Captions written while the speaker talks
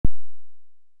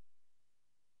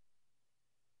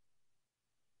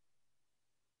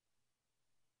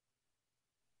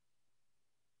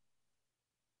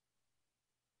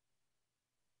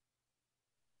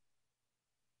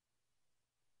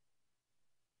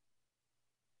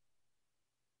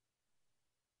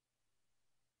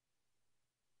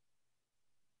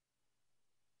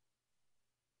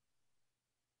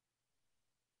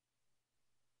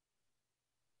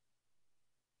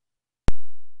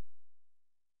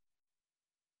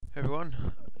Hey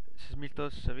everyone, this is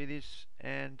Miltos Savvidis,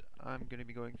 and I'm going to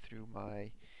be going through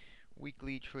my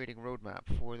weekly trading roadmap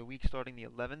for the week starting the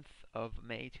 11th of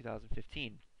May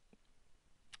 2015.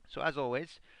 So as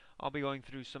always, I'll be going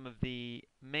through some of the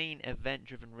main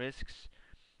event-driven risks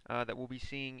that we'll be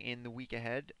seeing in the week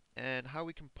ahead, and how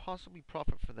we can possibly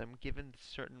profit from them given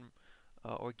certain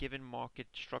or given market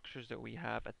structures that we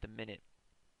have at the minute.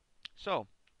 So,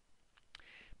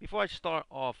 before I start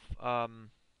off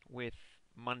with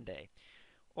Monday,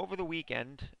 over the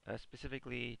weekend,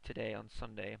 specifically today on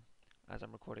Sunday, as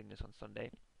I'm recording this on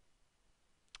Sunday,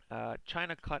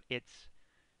 China cut its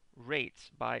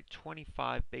rates by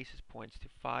 25 basis points to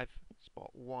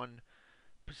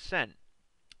 5.1%,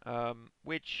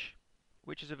 which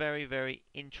is a very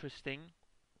interesting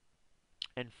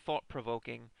and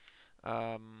thought-provoking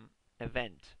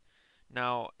event.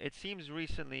 Now, it seems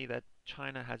recently that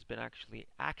China has been actually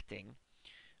acting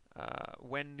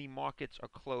when the markets are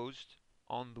closed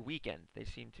on the weekend. They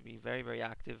seem to be very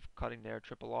active, cutting their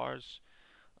triple Rs,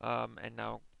 and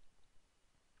now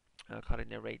cutting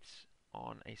their rates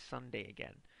on a Sunday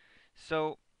again.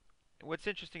 So what's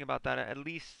interesting about that, at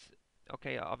least,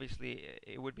 okay, obviously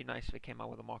it would be nice if it came out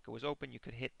when the market was open. You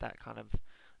could hit that kind of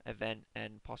event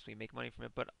and possibly make money from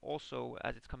it. But also,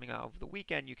 as it's coming out over the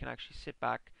weekend, you can actually sit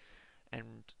back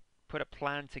and put a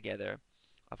plan together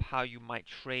of how you might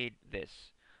trade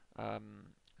this.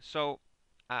 So,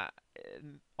 uh,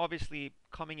 obviously,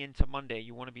 coming into Monday,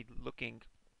 you want to be looking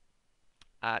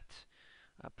at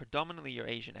predominantly your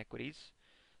Asian equities.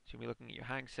 So you'll be looking at your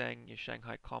Hang Seng, your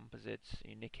Shanghai Composites,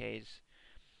 your Nikkeis,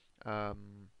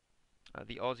 um,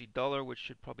 the Aussie dollar, which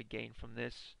should probably gain from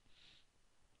this,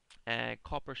 and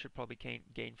copper should probably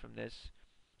gain from this,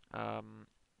 um,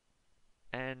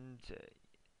 and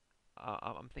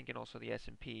I'm thinking also the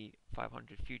S&P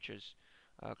 500 futures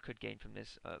could gain from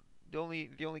this. The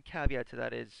only caveat to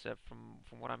that is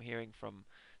from what I'm hearing from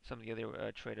some of the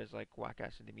other traders like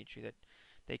Wakas and Dimitri, that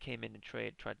they came in and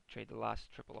tried to trade the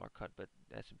last triple R cut, but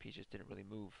S&P just didn't really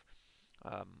move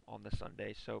on the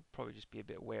Sunday, so probably just be a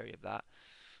bit wary of that.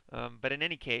 But in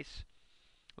any case,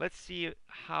 let's see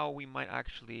how we might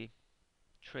actually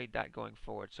trade that going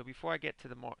forward. So before I get to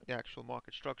the actual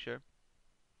market structure,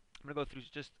 I'm going to go through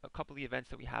just a couple of the events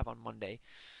that we have on Monday.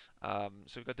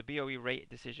 So we've got the BOE rate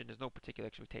decision. There's no particular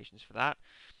expectations for that.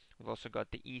 We've also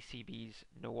got the ECB's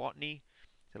Nowotny,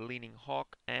 the leaning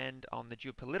hawk, and on the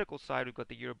geopolitical side, we've got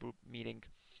the Eurogroup meeting,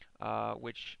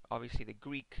 which obviously the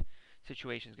Greek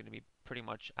situation is going to be pretty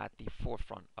much at the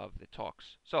forefront of the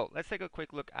talks. So let's take a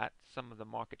quick look at some of the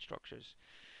market structures.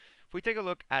 If we take a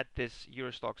look at this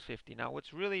Eurostoxx 50, now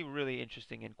what's really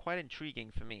interesting and quite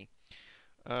intriguing for me,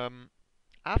 um,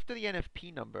 after the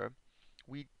NFP number,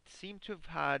 we seem to have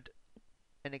had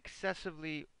an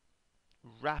excessively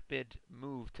rapid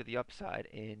move to the upside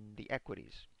in the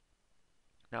equities.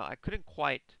 Now, I couldn't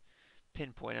quite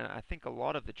pinpoint, and I think a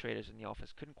lot of the traders in the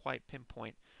office couldn't quite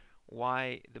pinpoint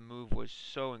why the move was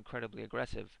so incredibly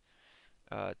aggressive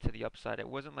to the upside. It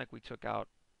wasn't like we took out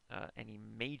any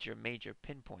major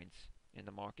pinpoints in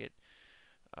the market.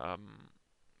 Um,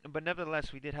 but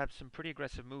nevertheless, we did have some pretty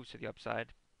aggressive moves to the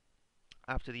upside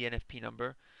after the NFP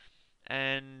number.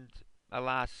 And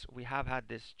alas, we have had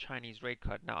this Chinese rate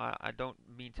cut. Now, I don't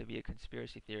mean to be a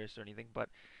conspiracy theorist or anything, but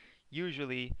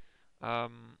usually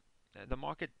um, the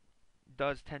market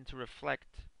does tend to reflect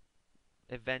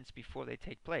events before they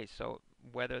take place. So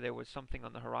whether there was something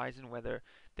on the horizon, whether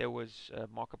there was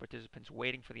market participants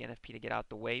waiting for the NFP to get out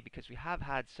the way, because we have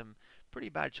had some pretty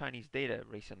bad Chinese data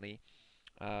recently,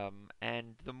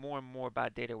 and the more and more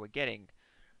bad data we're getting,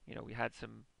 we had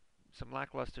some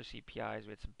lackluster CPIs,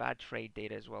 we had some bad trade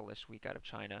data as well this week out of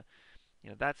China.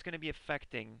 That's going to be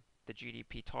affecting the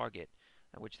GDP target,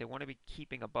 which they want to be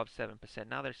keeping above 7%.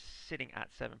 Now they're sitting at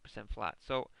 7% flat.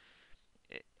 So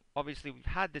obviously we've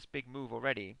had this big move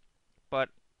already, but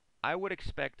I would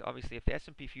expect, obviously, if the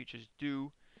S&P futures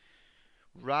do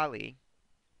rally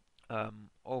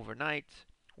overnight,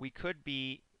 we could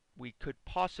be we could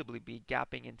possibly be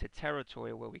gapping into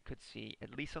territory where we could see,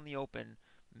 at least on the open,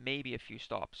 maybe a few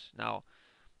stops. Now,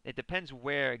 it depends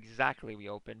where exactly we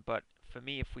open, but for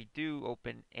me, if we do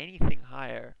open anything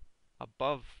higher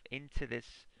above into this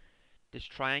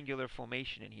triangular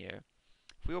formation in here,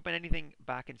 if we open anything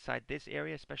back inside this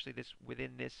area, especially this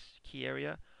within this key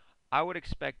area, I would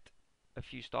expect a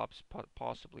few stops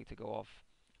possibly to go off,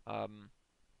 um,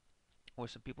 or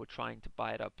some people trying to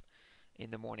buy it up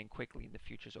in the morning quickly in the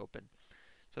futures open.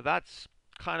 So that's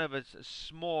kind of a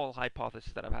small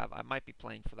hypothesis that I have. I might be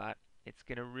playing for that. It's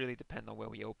going to really depend on where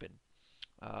we open.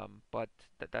 But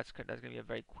that's going to be a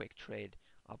very quick trade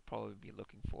I'll probably be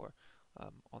looking for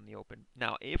on the open.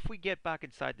 Now, if we get back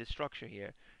inside this structure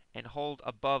here and hold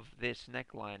above this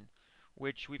neckline,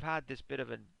 which we've had this bit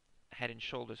of a head and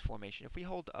shoulders formation, if we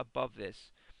hold above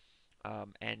this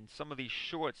and some of these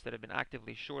shorts that have been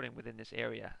actively shorting within this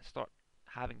area start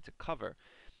having to cover,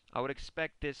 I would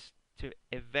expect this to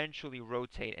eventually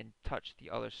rotate and touch the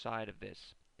other side of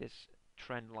this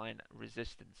trend line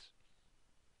resistance.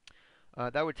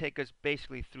 That would take us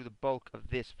basically through the bulk of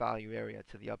this value area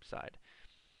to the upside.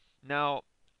 Now,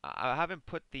 I haven't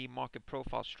put the market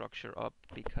profile structure up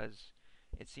because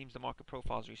it seems the market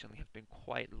profiles recently have been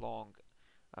quite long,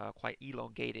 quite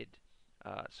elongated.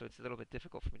 So it's a little bit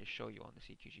difficult for me to show you on the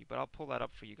CQG, but I'll pull that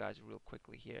up for you guys real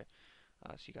quickly here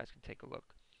so you guys can take a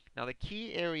look. Now, the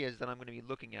key areas that I'm going to be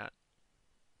looking at,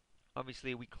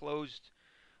 obviously we closed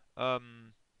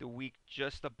the week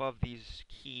just above these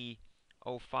key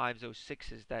 05s,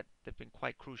 06s that have been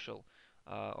quite crucial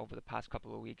over the past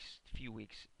couple of weeks, few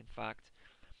weeks in fact.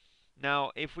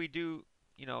 Now, if we do,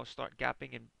 start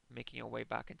gapping and making our way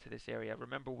back into this area,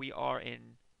 remember we are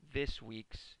in this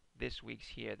week's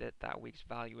here, that week's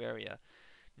value area.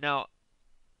 Now,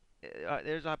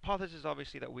 there's a hypothesis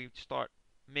obviously that we start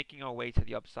making our way to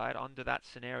the upside. Under that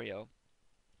scenario,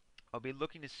 I'll be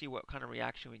looking to see what kind of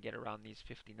reaction we get around these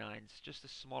 59s. Just a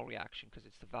small reaction because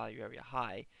it's the value area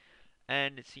high,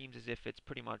 and it seems as if it's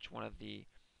pretty much one of the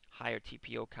higher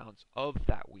TPO counts of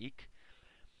that week.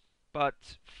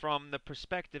 But from the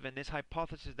perspective and this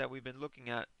hypothesis that we've been looking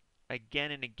at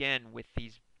again and again with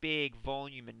these big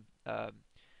volume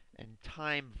and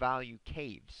time value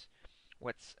caves,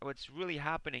 what's really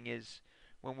happening is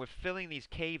when we're filling these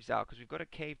caves out, because we've got a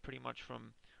cave pretty much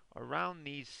from around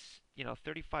these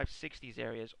 35 60s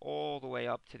areas all the way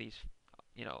up to these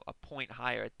a point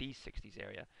higher at these 60s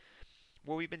area.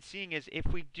 What we've been seeing is if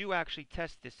we do actually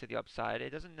test this to the upside,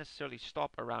 it doesn't necessarily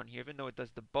stop around here, even though it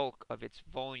does the bulk of its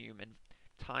volume and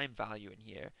time value in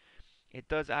here. It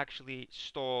does actually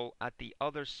stall at the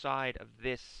other side of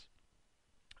this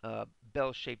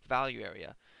bell-shaped value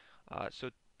area. So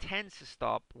it tends to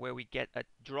stop where we get a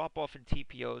drop off in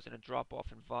TPOs and a drop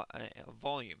off in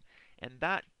volume. And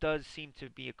that does seem to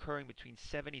be occurring between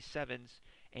 77s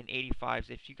and 85s.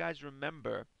 If you guys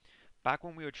remember, back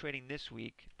when we were trading this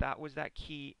week, that was that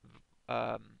key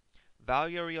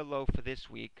value area low for this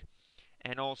week.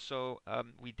 And also,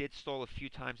 we did stall a few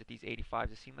times at these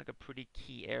 85s. It seemed like a pretty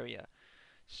key area.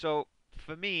 So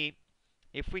for me,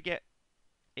 if we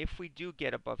do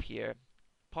get above here,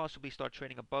 possibly start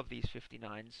trading above these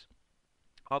 59s,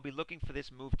 I'll be looking for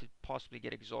this move to possibly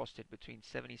get exhausted between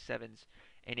 77s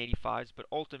and 85s, but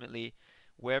ultimately,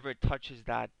 wherever it touches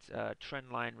that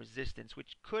trend line resistance,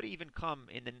 which could even come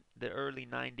in the early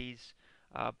 90s,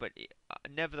 but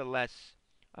nevertheless,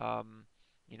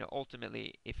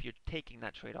 ultimately, if you're taking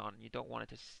that trade on, you don't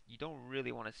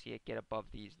really want to see it get above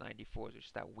these 94s, which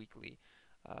is that weekly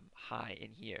high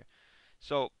in here.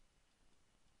 So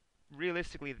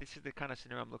realistically, this is the kind of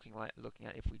scenario I'm looking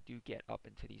at if we do get up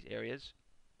into these areas.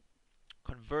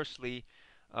 Conversely,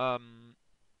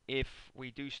 if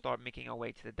we do start making our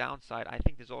way to the downside, I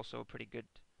think there's also pretty good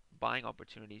buying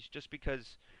opportunities, just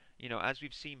because, as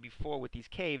we've seen before with these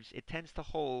caves, it tends to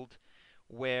hold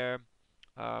where,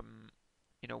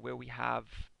 where we have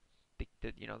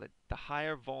the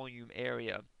higher volume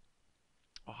area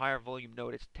or higher volume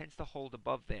node. It tends to hold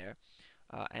above there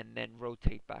and then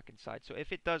rotate back inside. So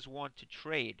if it does want to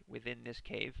trade within this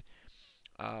cave,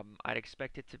 I'd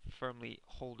expect it to firmly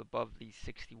hold above these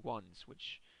 61s,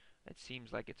 which it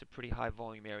seems like it's a pretty high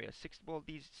volume area. Well,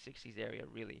 these 60s area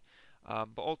really.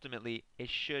 But ultimately, it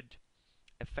should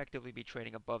effectively be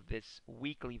trading above this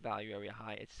weekly value area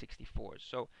high at 64s.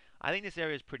 So I think this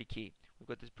area is pretty key. We've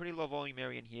got this pretty low volume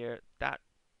area in here. That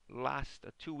last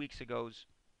 2 weeks ago's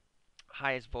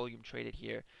highest volume traded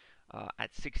here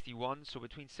at 61. So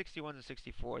between 61s and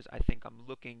 64s, I think I'm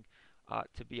looking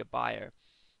to be a buyer.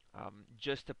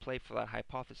 Just to play for that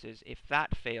hypothesis. If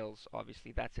that fails,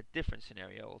 obviously that's a different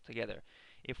scenario altogether.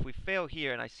 If we fail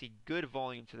here and I see good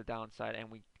volume to the downside and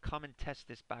we come and test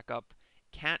this back up,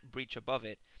 can't breach above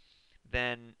it,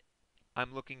 then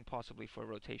I'm looking possibly for a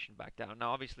rotation back down.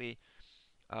 Now obviously,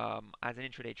 as an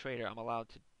intraday trader, I'm allowed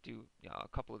to do a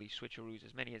couple of these switcheroos,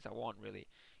 as many as I want really.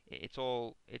 It's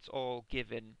all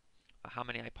given how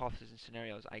many hypotheses and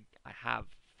scenarios I have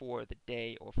for the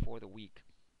day or for the week.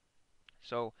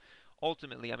 So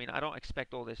ultimately, I mean, I don't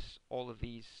expect all of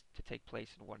these to take place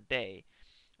in one day,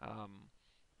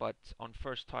 but on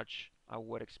first touch, I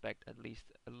would expect at least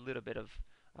a little bit of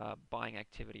buying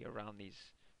activity around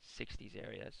these 60s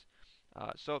areas.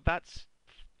 So that's,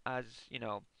 as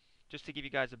just to give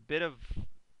you guys a bit of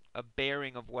a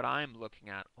bearing of what I'm looking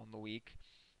at on the week.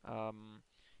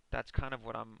 that's kind of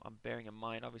what I'm bearing in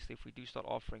mind. Obviously, if we do start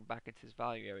offering back into this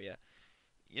value area,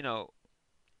 you know,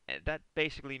 that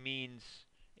basically means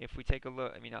if we take a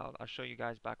look, I mean, I'll show you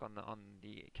guys back on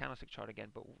the candlestick chart again,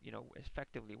 but you know,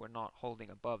 effectively we're not holding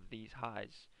above these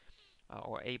highs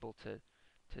or able to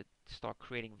start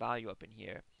creating value up in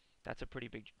here. That's a pretty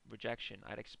big rejection.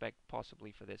 I'd expect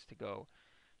possibly for this to go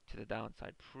to the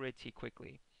downside pretty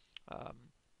quickly, um,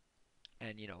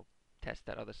 and you know, test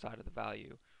that other side of the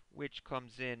value, which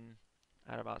comes in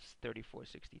at about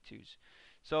 34.62s.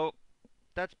 So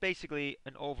that's basically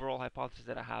an overall hypothesis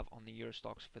that I have on the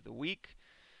Eurostoxx for the week.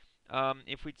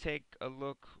 If we take a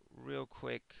look real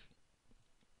quick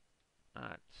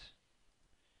at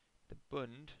the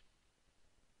Bund,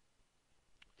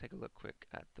 take a look quick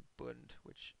at the Bund,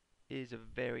 which is a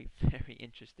very, very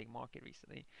interesting market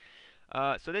recently.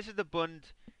 So this is the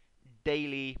Bund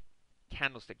daily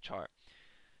candlestick chart.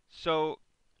 So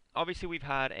obviously we've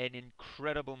had an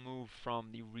incredible move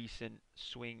from the recent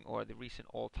swing or the recent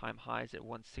all-time highs at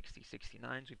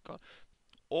 160.69s. We've got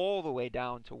all the way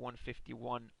down to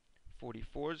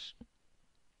 151.44s,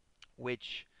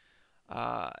 which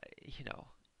you know,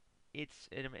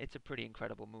 it's a pretty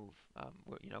incredible move.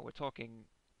 We're talking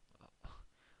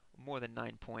more than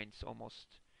 9 points, almost.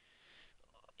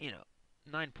 You know,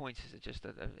 9 points is just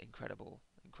an incredible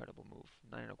move.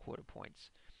 9.25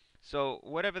 points. So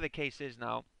whatever the case is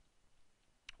now,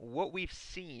 what we've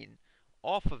seen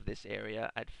off of this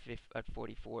area at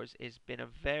 44s has been a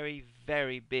very,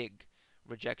 very big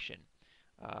rejection.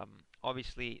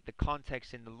 Obviously, the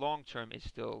context in the long term is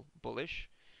still bullish.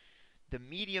 The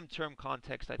medium term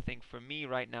context, I think, for me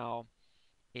right now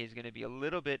is going to be a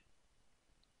little bit,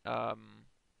 um,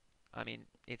 I mean,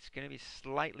 it's going to be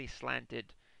slightly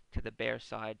slanted to the bear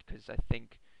side because I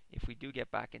think if we do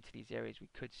get back into these areas, we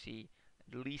could see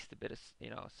at least a bit of,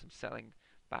 some selling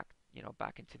back,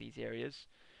 back into these areas.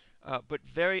 But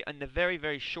in the very,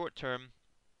 very short term,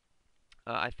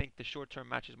 I think the short term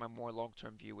matches my more long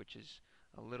term view, which is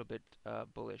a little bit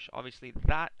bullish. Obviously,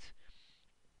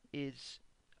 is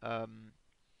um,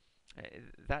 uh,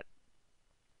 that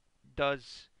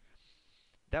does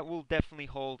that will definitely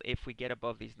hold if we get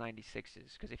above these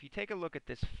 96s. Because if you take a look at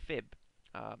this fib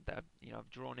that I've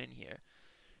drawn in here,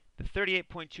 the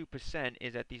 38.2%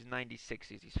 is at these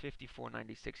 96s, these 54,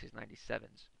 96s,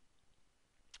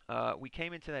 97s. We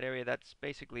came into that area. That's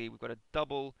basically we've got a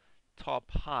double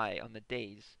top high on the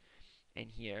days in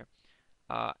here.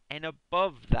 And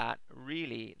above that,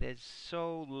 really, there's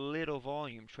so little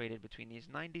volume traded between these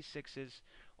 96s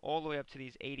all the way up to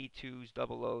these 82s,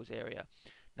 double O's area.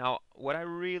 Now, what I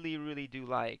really, really do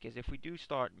like is if we do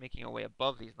start making our way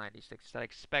above these 96s, I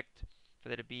expect for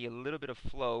there to be a little bit of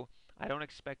flow. I don't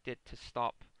expect it to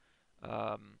stop,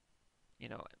 um, you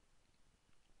know,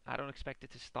 I don't expect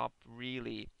it to stop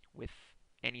really with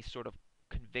any sort of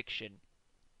conviction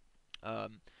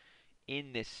um,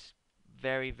 in this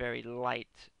very, very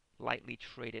lightly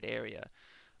traded area.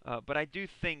 But I do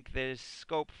think there's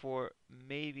scope for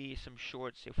maybe some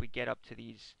shorts if we get up to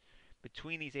these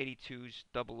between these 82s,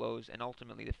 double O's, and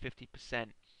ultimately the 50%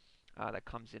 that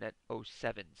comes in at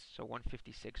 07s, so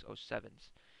 156.07s,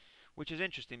 which is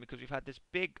interesting because we've had this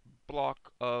big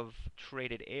block of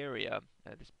traded area,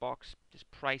 this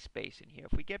price base in here.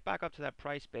 If we get back up to that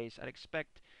price base, I'd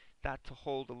expect that to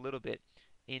hold a little bit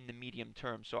in the medium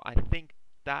term. So I think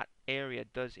that area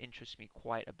does interest me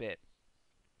quite a bit.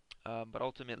 But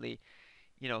ultimately,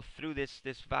 through this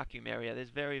vacuum area, there's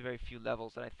very, very few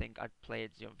levels that I think I'd play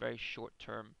as very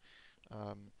short-term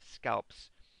scalps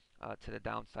to the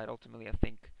downside. Ultimately, I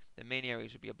think the main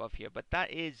areas would be above here, but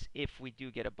that is if we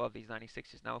do get above these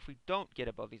 96s. Now, if we don't get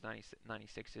above these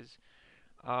 96s,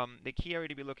 the key area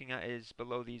to be looking at is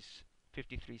below these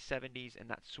 53.70s, and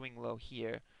that swing low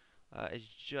here is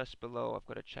just below. I've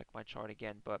got to check my chart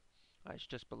again, but it's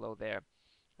just below there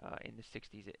in the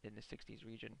 60s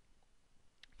region.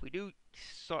 If we do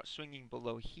start swinging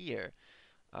below here,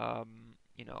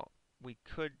 we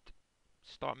could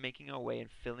start making our way and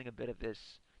filling a bit of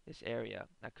this area.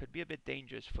 That could be a bit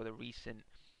dangerous for the recent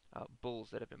bulls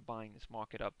that have been buying this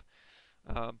market up.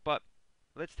 But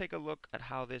let's take a look at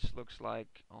how this looks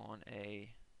like on a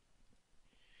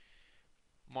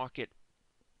market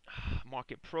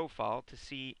profile to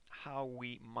see how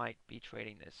we might be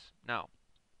trading this. Now,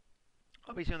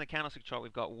 obviously on the candlestick chart,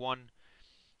 we've got one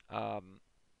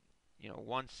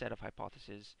set of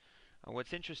hypotheses.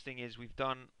 What's interesting is we've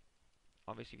done,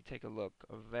 obviously, if you take a look,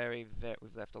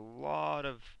 we've left a lot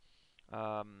of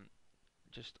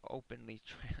just openly,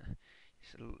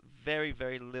 very,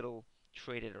 very little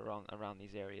traded around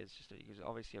these areas. Just because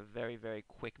obviously a very, very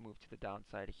quick move to the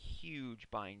downside, a huge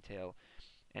buying tail,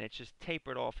 and it's just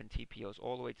tapered off in TPOs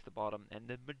all the way to the bottom, and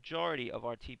the majority of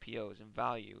our TPOs in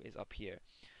value is up here.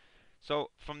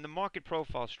 So from the market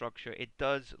profile structure, it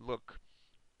does look,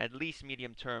 at least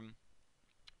medium term,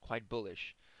 quite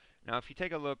bullish. Now, if you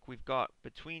take a look, we've got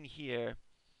between here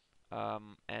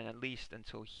and at least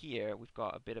until here, we've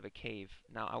got a bit of a cave.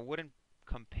 Now, I wouldn't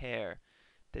compare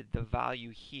the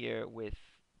value here with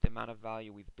the amount of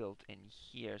value we've built in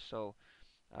here. So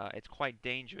it's quite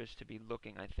dangerous to be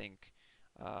looking, I think,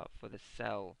 for the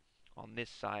sell on this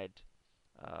side,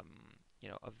 um,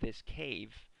 of this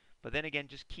cave. But then again,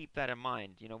 just keep that in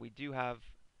mind. We do have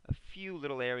a few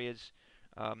little areas.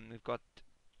 We've got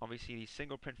obviously these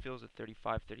single print fills at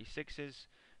 35, 36s,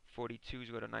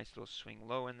 42s got a nice little swing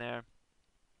low in there.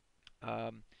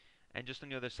 And just on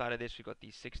the other side of this, we've got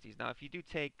these 60s. Now, if you do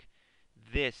take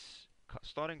this,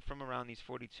 starting from around these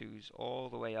 42s all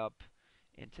the way up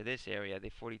into this area,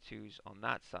 the 42s on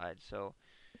that side. So,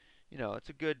 it's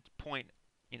a good point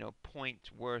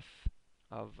worth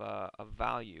of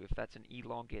value. If that's an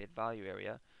elongated value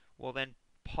area, well then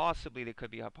possibly there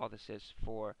could be a hypothesis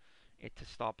for it to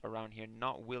stop around here,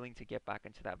 not willing to get back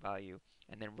into that value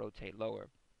and then rotate lower,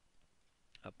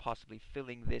 possibly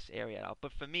filling this area out.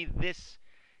 But for me,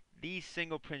 these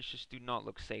single prints just do not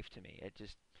look safe to me.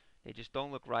 They just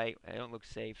don't look right. They don't look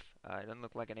safe. It doesn't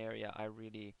look like an area I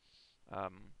really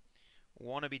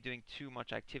want to be doing too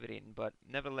much activity in. But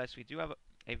nevertheless, we do have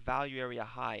a value area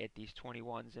high at these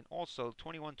 21s, and also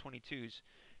 21, 22s.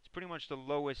 It's pretty much the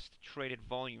lowest traded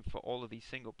volume for all of these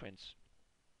single prints.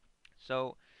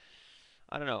 So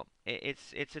I don't know.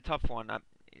 It's a tough one. A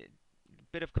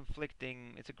bit of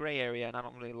conflicting. It's a gray area, and I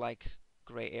don't really like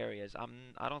gray areas.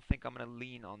 I don't think I'm gonna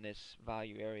lean on this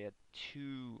value area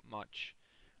too much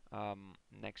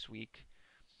next week.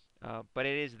 But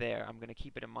it is there. I'm gonna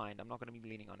keep it in mind. I'm not gonna be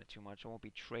leaning on it too much. I won't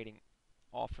be trading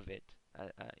off of it,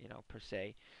 per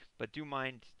se. But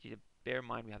bear in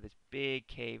mind we have this big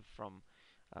cave from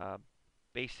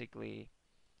basically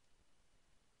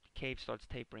cave starts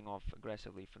tapering off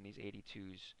aggressively from these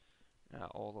 82s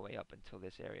all the way up until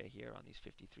this area here on these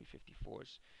 53,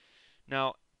 54s.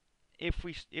 Now, if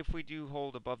we do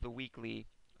hold above the weekly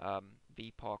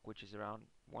VPOC, which is around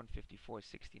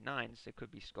 154.69, there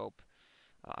could be scope,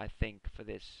 I think, for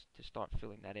this to start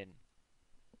filling that in.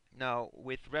 Now,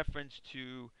 with reference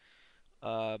to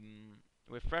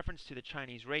the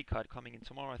Chinese rate cut coming in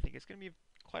tomorrow, I think it's going to be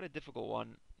quite a difficult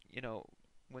one.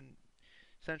 When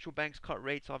central banks cut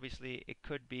rates, obviously it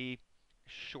could be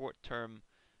short-term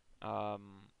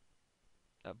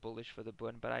bullish for the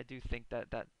Bund, but I do think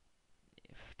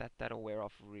that'll wear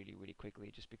off really, really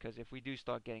quickly. Just because if we do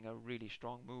start getting a really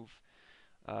strong move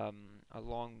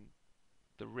along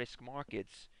the risk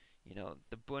markets,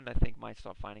 the Bund I think might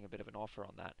start finding a bit of an offer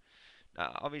on that.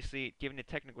 Obviously, given the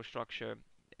technical structure,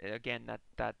 again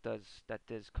that does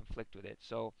conflict with it.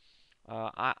 So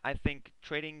I think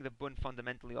trading the Bund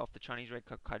fundamentally off the Chinese rate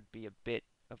cut could be a bit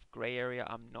of gray area.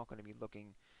 I'm not going to be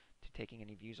looking to taking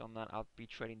any views on that. I'll be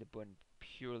trading the Bund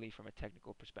purely from a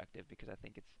technical perspective because I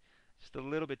think it's just a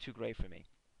little bit too gray for me.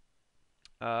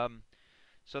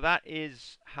 So that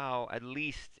is how, at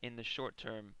least in the short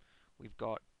term, we've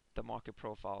got the market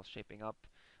profile shaping up.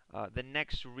 The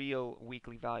next real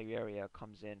weekly value area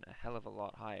comes in a hell of a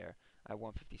lot higher at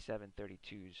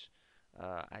 157.32s,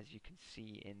 as you can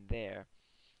see in there.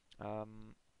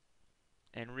 And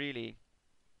really,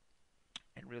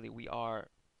 we are,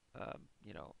 a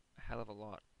hell of a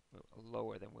lot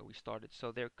lower than where we started.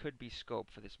 So there could be scope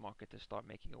for this market to start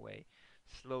making a way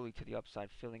slowly to the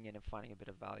upside, filling in and finding a bit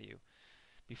of value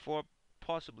before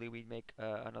possibly we make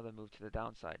another move to the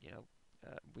downside.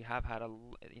 We have had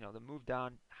the move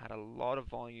down had a lot of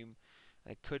volume.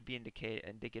 It could be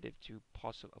indicative to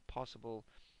a possible,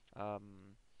 I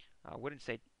wouldn't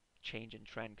say change in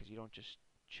trend because you don't just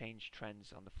change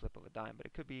trends on the flip of a dime, but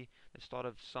it could be the start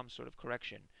of some sort of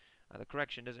correction. The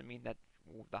correction doesn't mean that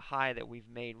the high that we've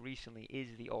made recently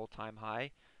is the all-time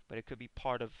high, but it could be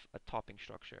part of a topping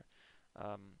structure.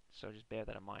 So just bear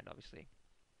that in mind, obviously.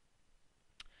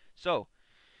 So,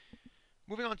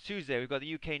 moving on to Tuesday, we've got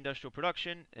the UK industrial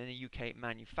production and the UK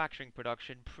manufacturing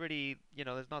production.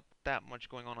 There's not that much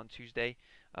going on Tuesday.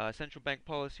 Central bank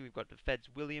policy, we've got the Fed's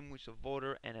William, which is a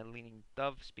voter, and a leaning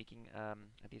dove, speaking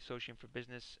at the Association for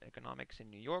Business Economics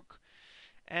in New York.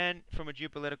 And from a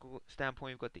geopolitical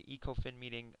standpoint, we've got the ECOFIN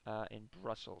meeting in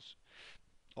Brussels,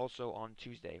 also on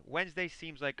Tuesday. Wednesday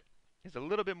seems like there's a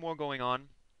little bit more going on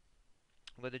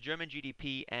with the German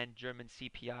GDP and German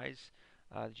CPIs.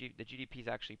 The GDP is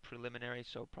actually preliminary,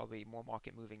 so probably more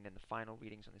market moving than the final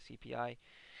readings on the CPI.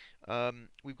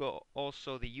 We've got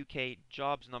also the UK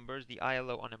jobs numbers, the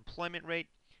ILO unemployment rate,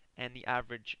 and the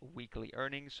average weekly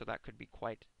earnings. So that could be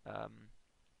quite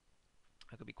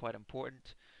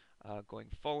important going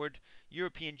forward.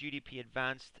 European GDP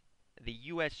advanced. The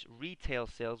U.S. retail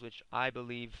sales, which I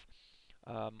believe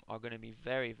are going to be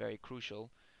very, very crucial.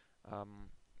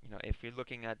 If you're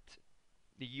looking at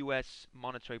the U.S.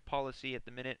 monetary policy at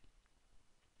the minute,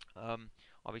 um,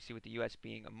 obviously with the U.S.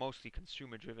 being a mostly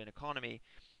consumer-driven economy,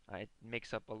 it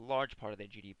makes up a large part of their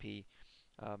GDP.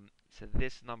 So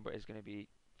this number is going to be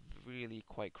really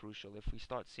quite crucial. If we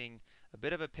start seeing a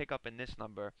bit of a pickup in this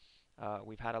number,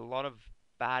 we've had a lot of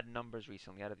bad numbers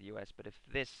recently out of the U.S., but if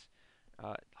this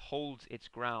holds its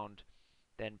ground,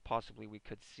 then possibly we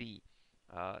could see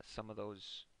some of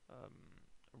those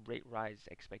rate rise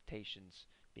expectations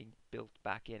being built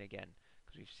back in again,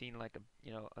 because we've seen like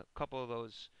a couple of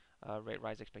those rate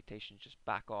rise expectations just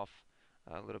back off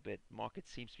a little bit. Market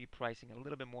seems to be pricing a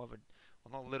little bit more of a,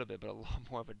 well, not a little bit, but a lot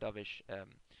more of a dovish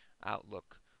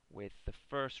outlook, with the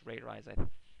first rate rise I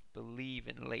believe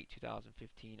in late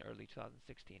 2015, early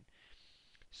 2016.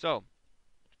 So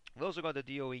those are got the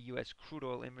DOE U.S. crude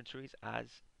oil inventories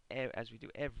as we do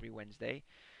every Wednesday.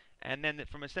 And then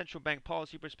from a central bank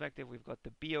policy perspective, we've got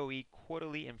the BOE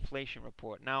quarterly inflation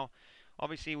report. Now,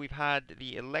 obviously, we've had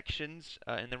the elections.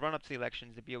 In the run-up to the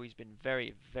elections, the BOE's been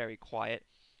very, very quiet.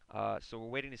 So we're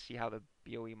waiting to see how the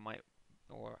BOE might,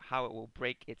 or how it will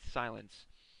break its silence.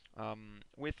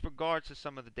 With regards to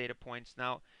some of the data points,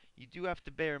 now, you do have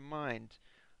to bear in mind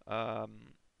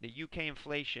the UK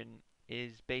inflation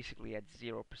is basically at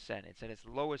 0%. It's at its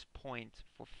lowest point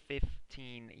for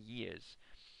 15 years.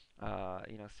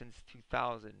 Since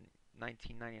 2000,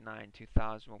 1999,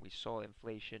 2000, when we saw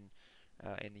inflation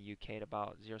in the UK at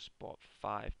about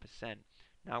 0.5%.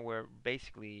 Now we're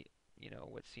basically,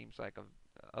 what seems like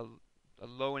a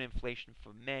low in inflation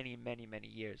for many, many, many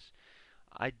years.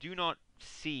 I do not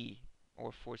see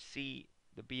or foresee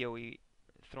the BOE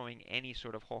throwing any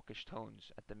sort of hawkish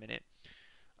tones at the minute.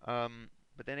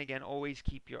 But then again, always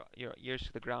keep your ears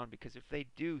to the ground, because if they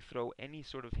do throw any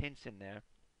sort of hints in there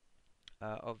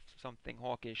of something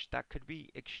hawkish, that could be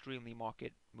extremely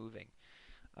market moving.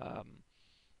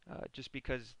 Just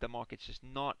because the market's just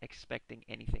not expecting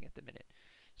anything at the minute.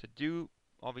 So do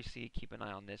obviously keep an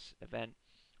eye on this event.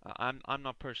 I'm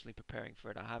not personally preparing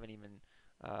for it.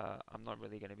 I'm not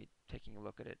really going to be taking a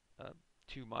look at it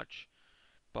too much,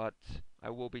 but I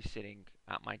will be sitting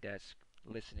at my desk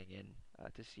listening in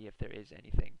to see if there is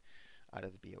anything out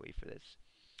of the BOE for this.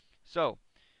 So,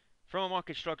 from a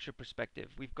market structure perspective,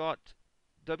 we've got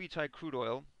WTI crude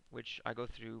oil, which I go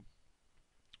through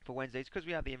for Wednesdays because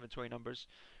we have the inventory numbers.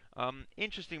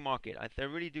 Interesting market. I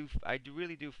really do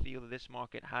feel that this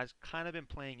market has kind of been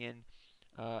playing in,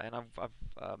 and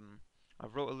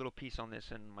I've wrote a little piece on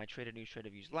this in my Trader News Trader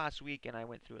Views last week, and I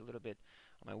went through a little bit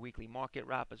on my weekly market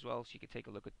wrap as well, so you can take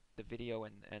a look at the video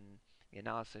and the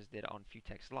analysis did on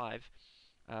Futex Live.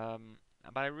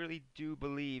 But I really do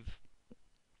believe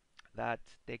that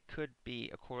there could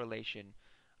be a correlation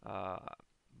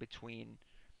between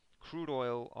crude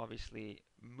oil obviously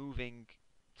moving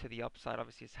to the upside.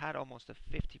 Obviously, it's had almost a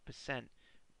 50%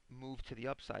 move to the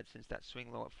upside since that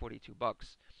swing low at 42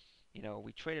 bucks.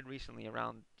 We traded recently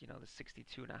around, the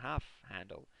 62.5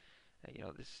 handle.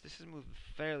 This has moved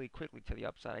fairly quickly to the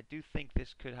upside. I do think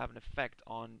this could have an effect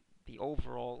on the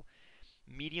overall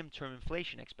medium-term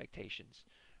inflation expectations.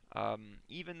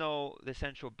 Even though the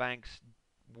central banks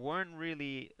weren't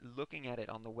really looking at it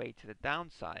on the way to the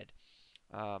downside,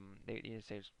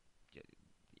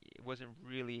 it wasn't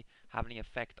really having any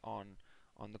effect on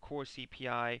the core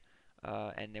CPI,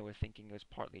 and they were thinking it was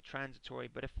partly transitory.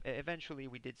 But if eventually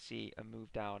we did see a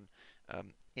move down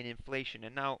in inflation,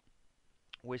 and now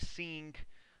we're seeing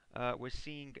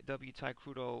WTI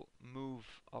crude oil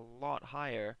move a lot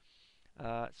higher.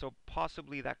 So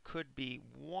possibly that could be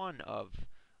one of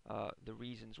the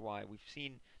reasons why we've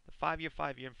seen the five-year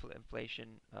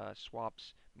inflation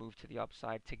swaps move to the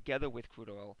upside together with crude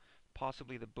oil.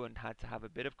 Possibly the Bund had to have a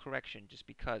bit of correction just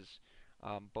because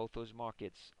both those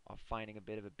markets are finding a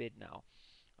bit of a bid now.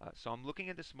 So I'm looking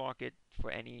at this market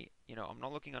for I'm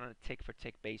not looking on a tick for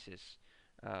tick basis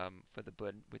for the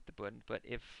Bund with the Bund, but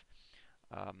if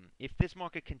this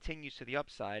market continues to the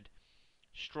upside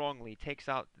strongly, takes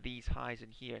out these highs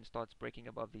in here and starts breaking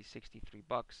above these 63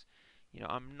 bucks,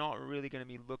 I'm not really going to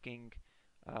be looking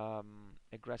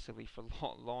aggressively for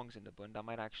longs in the Bund. I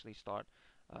might actually start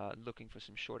looking for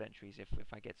some short entries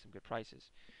if I get some good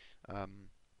prices.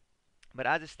 But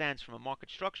as it stands from a market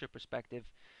structure perspective,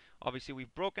 obviously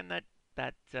we've broken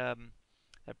that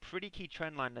a pretty key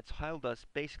trend line that's held us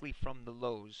basically from the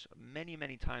lows.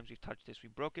 Many times we've touched this. We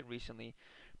broke it recently,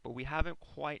 but we haven't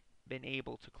quite been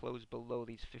able to close below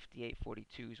these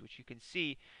 58.42s, which you can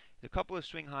see a couple of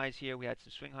swing highs here. We had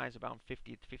some swing highs around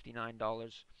 $50 to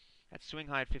 $59. That swing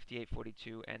high at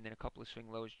 58.42, and then a couple of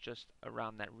swing lows just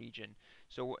around that region.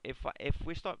 So if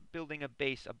we start building a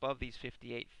base above these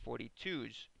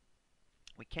 58.42s,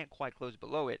 we can't quite close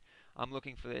below it. I'm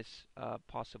looking for this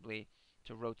possibly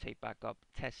to rotate back up,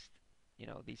 test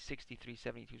these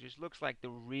 63.72s, which looks like the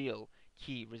real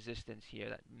key resistance here,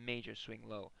 that major swing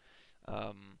low.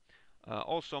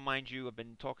 Also, mind you, I've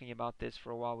been talking about this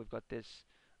for a while. We've got this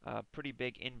pretty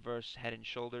big inverse head and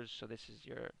shoulders. So this is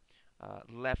your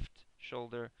left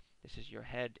shoulder, this is your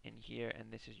head in here,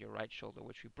 and this is your right shoulder,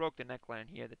 which we broke the neckline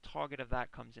here. The target of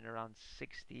that comes in around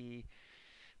 60,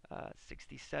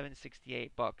 67,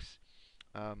 68 bucks,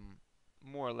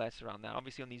 more or less around that.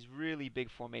 Obviously, on these really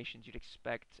big formations, you'd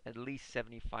expect at least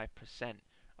 75%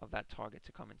 of that target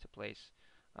to come into place.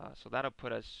 So that'll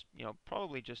put us,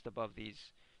 probably just above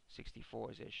these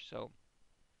 64s-ish. So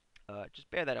just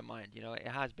bear that in mind. It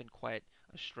has been quite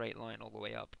a straight line all the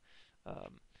way up.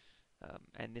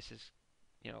 And this is,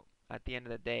 at the end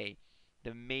of the day,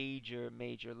 the major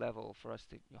level for us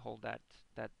to hold that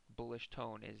bullish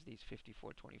tone is these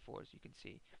 54.24s. You can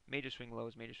see major swing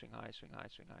lows, major swing highs, swing high,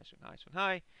 swing high, swing high, swing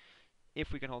high.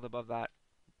 If we can hold above that,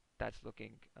 that's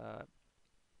looking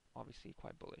obviously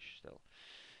quite bullish still.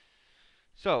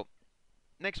 So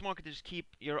next market to just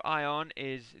keep your eye on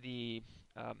is the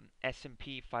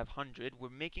S&P 500. We're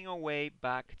making our way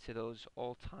back to those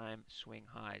all-time swing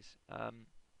highs,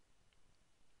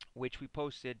 which we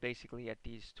posted basically at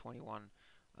these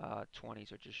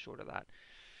 21.20s or just short of that.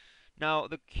 Now,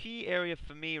 the key area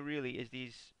for me really is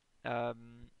these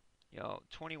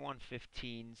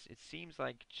 21.15s. It seems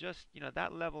like just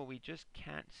that level, we just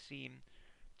can't seem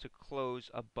to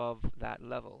close above that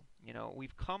level.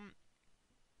 We've come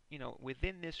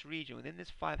within this region, within this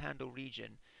five-handle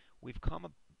region, we've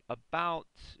come about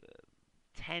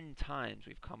 10 times.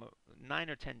 We've come 9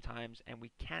 or 10 times, and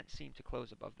we can't seem to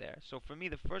close above there. So for me,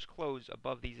 the first close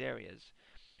above these areas,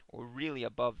 or really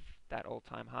above that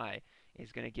all-time high,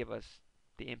 is going to give us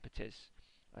the impetus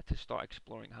to start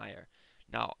exploring higher.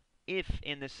 Now, if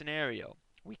in the scenario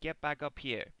we get back up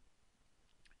here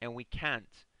and we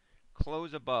can't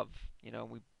close above,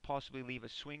 we possibly leave a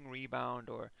swing rebound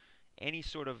or any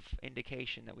sort of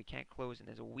indication that we can't close and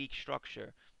there's a weak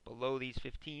structure below these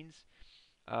 15s,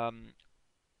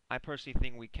 I personally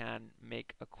think we can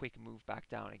make a quick move back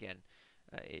down again.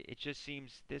 It just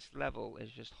seems this level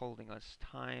is just holding us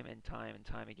time and time and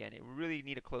time again. It really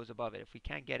need to close above it. If we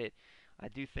can't get it, I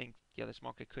do think this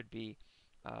market could be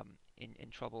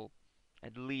in trouble,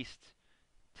 at least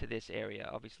to this area.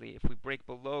 Obviously, if we break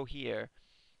below here,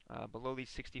 below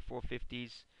these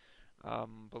 64.50s,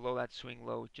 below that swing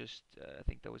low, just I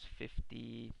think that was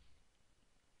 59s,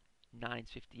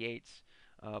 58s.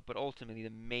 But ultimately, the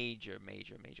major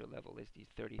level is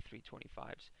these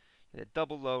 33.25s. The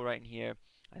double low right in here.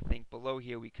 I think below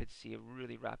here we could see a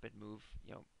really rapid move,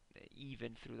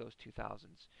 even through those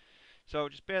 2000s. So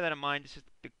just bear that in mind. This is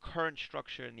the current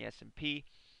structure in the S&P.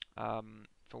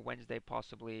 For Wednesday,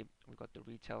 possibly we've got the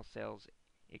retail sales.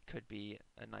 It could be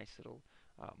a nice little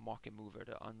market mover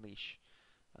to unleash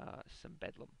some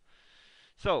bedlam.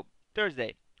 So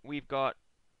Thursday, we've got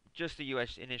just the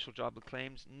U.S. initial jobless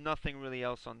claims. Nothing really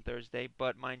else on Thursday,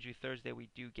 but mind you, Thursday we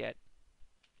do get,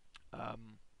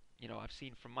 I've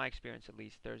seen from my experience at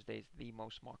least, Thursday is the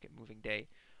most market moving day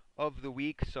of the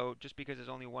week. So just because there's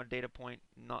only one data point,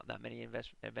 not that many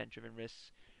event-driven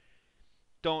risks,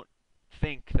 don't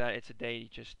think that it's a day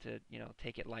just to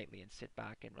take it lightly and sit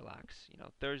back and relax.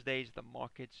 Thursdays the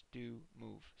markets do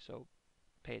move, so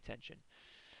pay attention.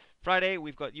 Friday,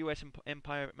 we've got U.S.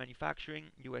 Empire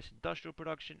Manufacturing, U.S. Industrial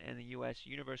Production, and the U.S.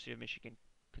 University of Michigan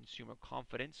Consumer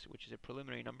Confidence, which is a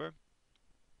preliminary number.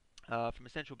 From a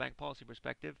central bank policy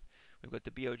perspective, we've got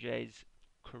the BOJ's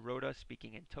Kuroda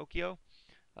speaking in Tokyo,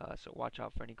 so watch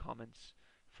out for any comments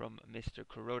from Mr.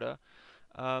 Kuroda.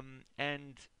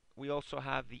 And we also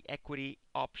have the equity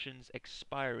options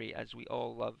expiry, as we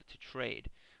all love to trade,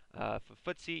 for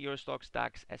FTSE, Eurostoxx,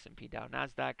 DAX, S&P Dow,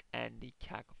 Nasdaq, and the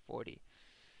CAC 40.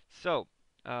 So,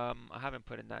 I haven't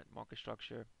put in that market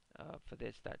structure for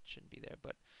this. That shouldn't be there.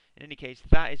 But in any case,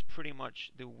 that is pretty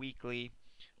much the weekly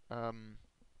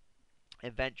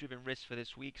event-driven risk for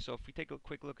this week. So if we take a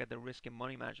quick look at the risk and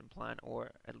money management plan,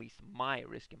 or at least my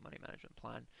risk and money management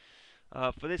plan,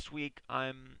 for this week,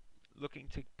 I'm looking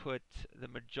to put the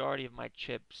majority of my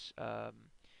chips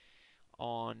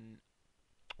on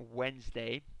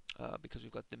Wednesday because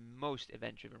we've got the most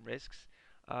event-driven risks.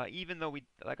 Even though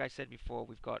like I said before,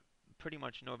 we've got pretty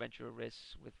much no event-driven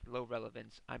risks with low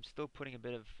relevance, I'm still putting a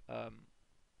bit of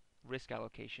risk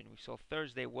allocation. We saw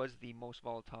Thursday was the most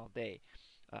volatile day,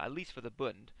 at least for the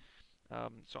Bund.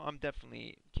 So I'm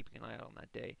definitely keeping an eye out on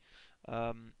that day.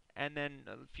 And then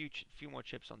a few more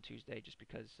chips on Tuesday, just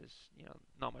because there's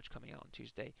not much coming out on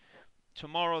Tuesday.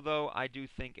 Tomorrow, though, I do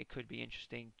think it could be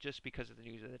interesting just because of the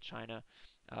news of the China.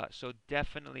 So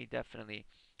definitely,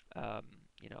 um,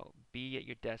 be at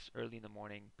your desk early in the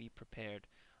morning, be prepared,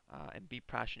 and be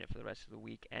passionate for the rest of the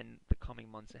week and the coming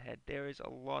months ahead. There is a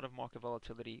lot of market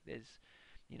volatility. There's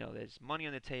money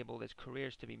on the table. There's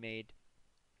careers to be made.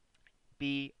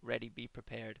 Be ready, be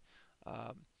prepared,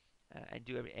 and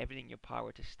do everything in your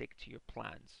power to stick to your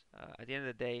plans. At the end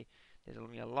of the day, there's going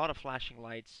to be a lot of flashing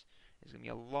lights. There's going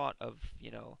to be a lot of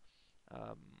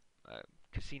um, uh,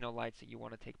 casino lights that you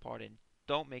want to take part in.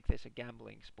 Don't make this a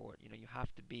gambling sport. You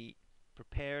have to be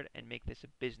prepared and make this a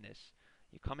business.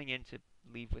 You're coming in to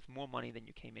leave with more money than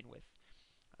you came in with.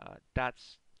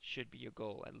 That's should be your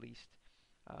goal at least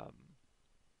um,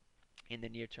 in the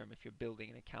near term if you're building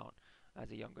an account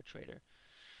as a younger trader.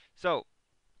 So,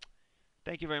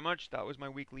 thank you very much. That was my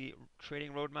weekly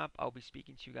trading roadmap. I'll be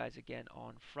speaking to you guys again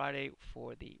on Friday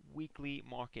for the weekly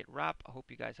market wrap. I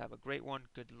hope you guys have a great one.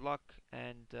 Good luck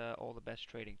and all the best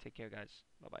trading. Take care, guys.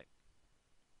 Bye bye.